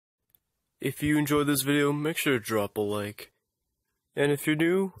If you enjoyed this video, make sure to drop a like. And if you're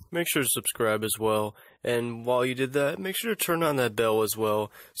new, make sure to subscribe as well. And while you did that, make sure to turn on that bell as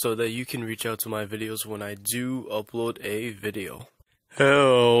well, so that you can reach out to my videos when I do upload a video.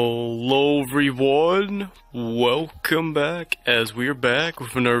 Hello everyone, welcome back, as we're back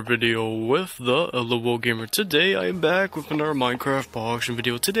with another video with the Lobo Gamer. Today I am back with another Minecraft ball auction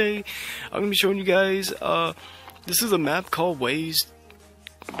video. Today I'm going to be showing you guys, this is a map called Ways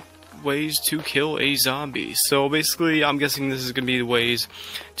to Kill a Zombie. So basically I'm guessing this is going to be the ways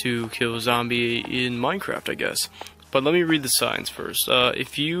to kill a zombie in Minecraft, I guess. But let me read the signs first.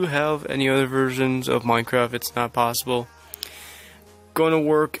 If you have any other versions of Minecraft, it's not possible. Gonna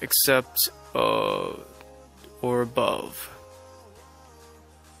work except or above.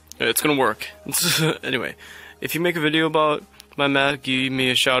 It's gonna work. Anyway, if you make a video about my map, give me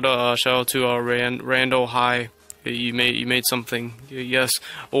a shout out. Shout out to Randall. Hi, you made something. Yes,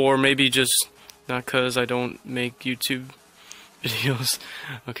 or maybe just not cause I don't make YouTube videos.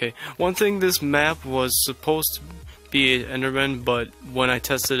 Okay, one thing, this map was supposed to be an Enderman, but when I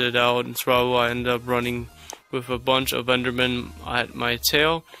tested it out in Survival, I ended up running with a bunch of Endermen at my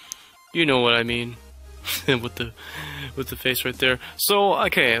tail. You know what I mean. with the face right there. So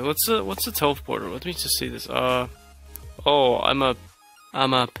okay, what's a teleporter? Let me just see this. Oh, I'm a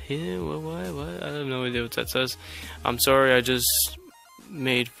pin. What? I have no idea what that says. I'm sorry, I just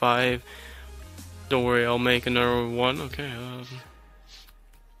made 5. Don't worry, I'll make another one. Okay.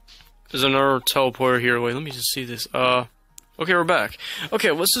 There's another teleporter here. Wait, let me just see this. Okay, we're back.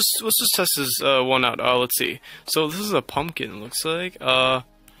 Okay, let's just test this one out. Let's see. So this is a pumpkin, it looks like.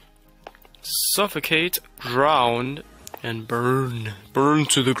 Suffocate, drown, and burn. Burn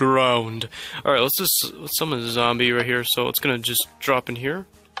to the ground. Alright, let's summon the zombie right here. So it's gonna just drop in here.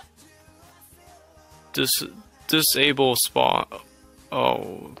 Disable spawn.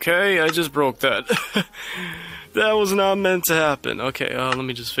 Okay, I just broke that. That was not meant to happen. Okay, let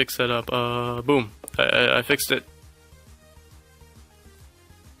me just fix that up. Boom. I fixed it.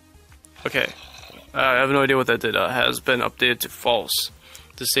 Okay, I have no idea what that did. Has been updated to false.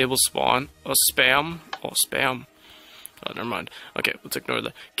 Disable spawn. Spam. Oh, spam. Oh, never mind. Okay, let's ignore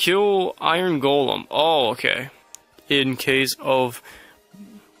that. Kill iron golem. Oh, okay. In case of...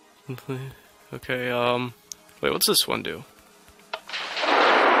 Okay, wait, what's this one do?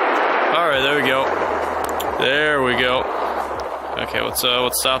 Alright, there we go. There we go. Okay, let's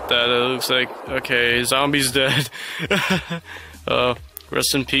stop that. It looks like... Okay, zombie's dead.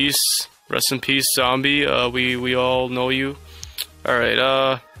 Rest in peace. Rest in peace, zombie. We all know you. Alright,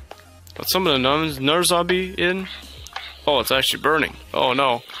 let's summon another zombie in. Oh, it's actually burning. Oh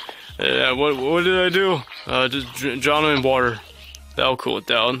no. What did I do? Just drown him in water. That'll cool it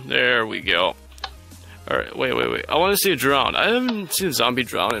down. There we go. Alright, wait. I want to see a drown. I haven't seen a zombie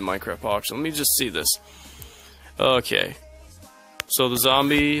drown in Minecraft auction. Let me just see this. Okay. So the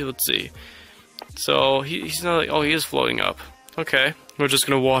zombie, let's see. So he's not like, oh, he is floating up. Okay. We're just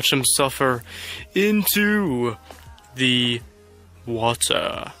gonna watch him suffer into the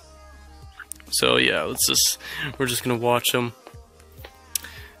water. So yeah, we're just gonna watch him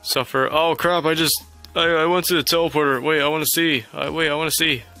suffer. Oh crap! I went to the teleporter. Wait, I want to see. I want to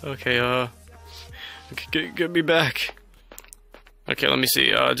see. Okay, get me back. Okay, let me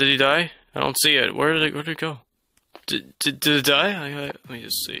see. Did he die? I don't see it. Where did it go? Did it die? Let me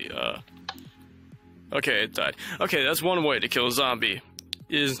just see. Okay, it died. Okay, that's one way to kill a zombie,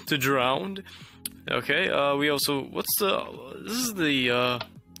 is to drown. Okay, we also, this is the,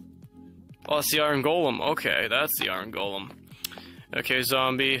 oh, it's the iron golem. Okay, that's the iron golem. Okay,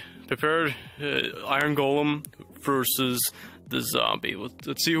 zombie, prepared, iron golem versus the zombie.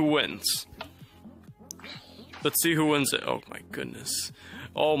 Let's see who wins. Let's see who wins it. Oh my goodness.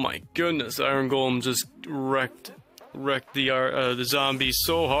 Oh my goodness, iron golem just wrecked the zombie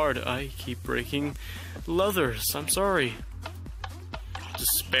so hard. I keep breaking leathers. I'm sorry.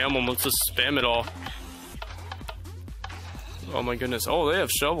 Just spam them. Let's just spam it all. Oh my goodness. Oh, they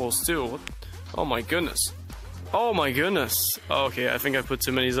have shovels too. What? Oh my goodness. Oh my goodness. Okay, I think I put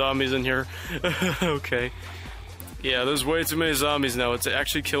too many zombies in here. Okay. Yeah, there's way too many zombies now. It's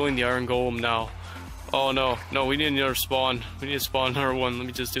actually killing the iron golem now. Oh no. No, we need another spawn. We need to spawn another one. Let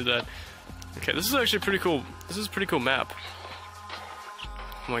me just do that. Okay, this is actually pretty cool. This is a pretty cool map.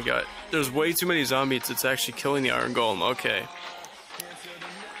 Oh my god. There's way too many zombies. It's actually killing the iron golem. Okay.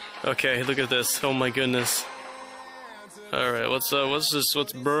 Okay, look at this. Oh my goodness. Alright, let's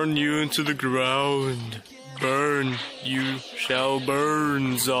burn you into the ground. Burn. You shall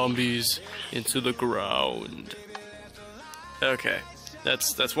burn, zombies, into the ground. Okay.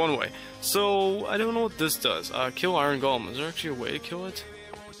 That's one way. So I don't know what this does. Kill iron golem. Is there actually a way to kill it?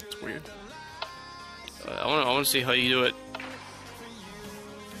 It's weird. I want to see how you do it.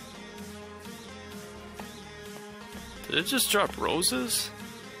 Did it just drop roses?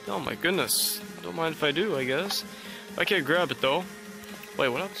 Oh my goodness. Don't mind if I do, I guess. I can't grab it though. Wait,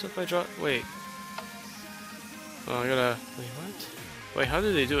 what happens if I drop? Wait. Oh, I gotta. Wait, what? Wait, how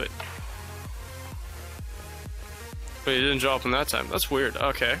did they do it? Wait, it didn't drop in that time. That's weird.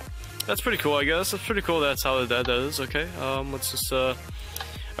 Okay. That's pretty cool, I guess. That's pretty cool. That's how that is. Okay. Let's just,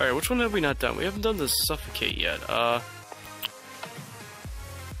 Alright, which one have we not done? We haven't done the suffocate yet.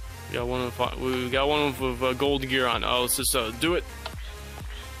 We got one with gold gear on. Oh, let's just, do it.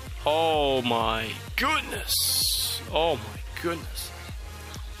 Oh my goodness. Oh my goodness.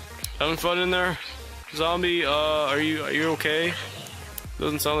 Having fun in there? Zombie, are you okay?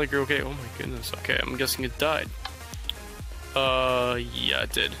 Doesn't sound like you're okay. Oh my goodness. Okay, I'm guessing it died. Yeah,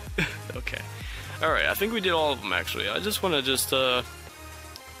 it did. Okay. Alright, I think we did all of them actually. I just want to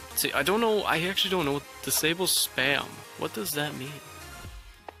see, I don't know, I actually don't know what disable spam. What does that mean?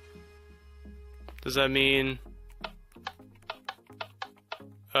 Does that mean...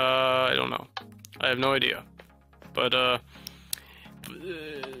 I don't know. I have no idea. But,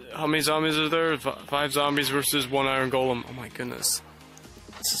 how many zombies are there? 5 zombies versus 1 iron golem. Oh my goodness.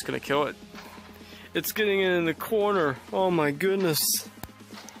 This is gonna kill it. It's getting in the corner. Oh my goodness.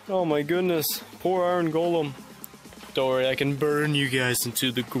 Oh my goodness. Poor iron golem. Don't worry, I can burn you guys into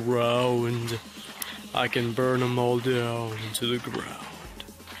the ground. I can burn them all down into the ground.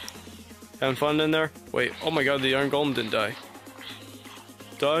 Having fun in there? Wait, oh my god, the iron golem didn't die.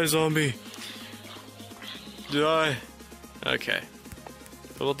 Die, zombie. Die. Okay.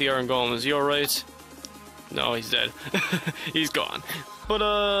 What about the iron golem? Is he alright? No, he's dead. He's gone. But,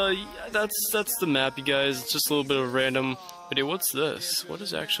 yeah, that's the map, you guys. It's just a little bit of a random video. What's this? What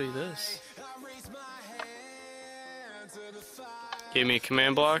is actually this? Gave me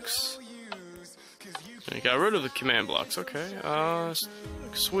command blocks. I got rid of the command blocks. Okay.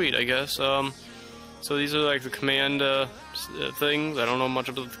 Sweet, I guess. So these are like the command things. I don't know much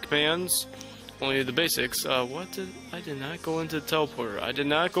about the commands. Only the basics. I did not go into the teleporter. I did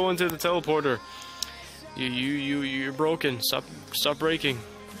not go into the teleporter. You're broken. Stop breaking.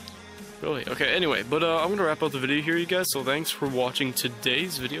 Really? Okay, anyway, but I'm gonna wrap up the video here, you guys. So thanks for watching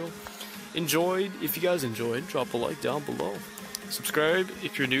today's video. If you guys enjoyed, drop a like down below. Subscribe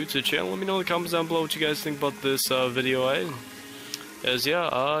if you're new to the channel. Let me know in the comments down below what you guys think about this video.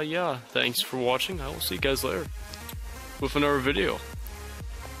 Yeah, thanks for watching. I will see you guys later with another video.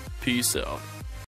 Peace out.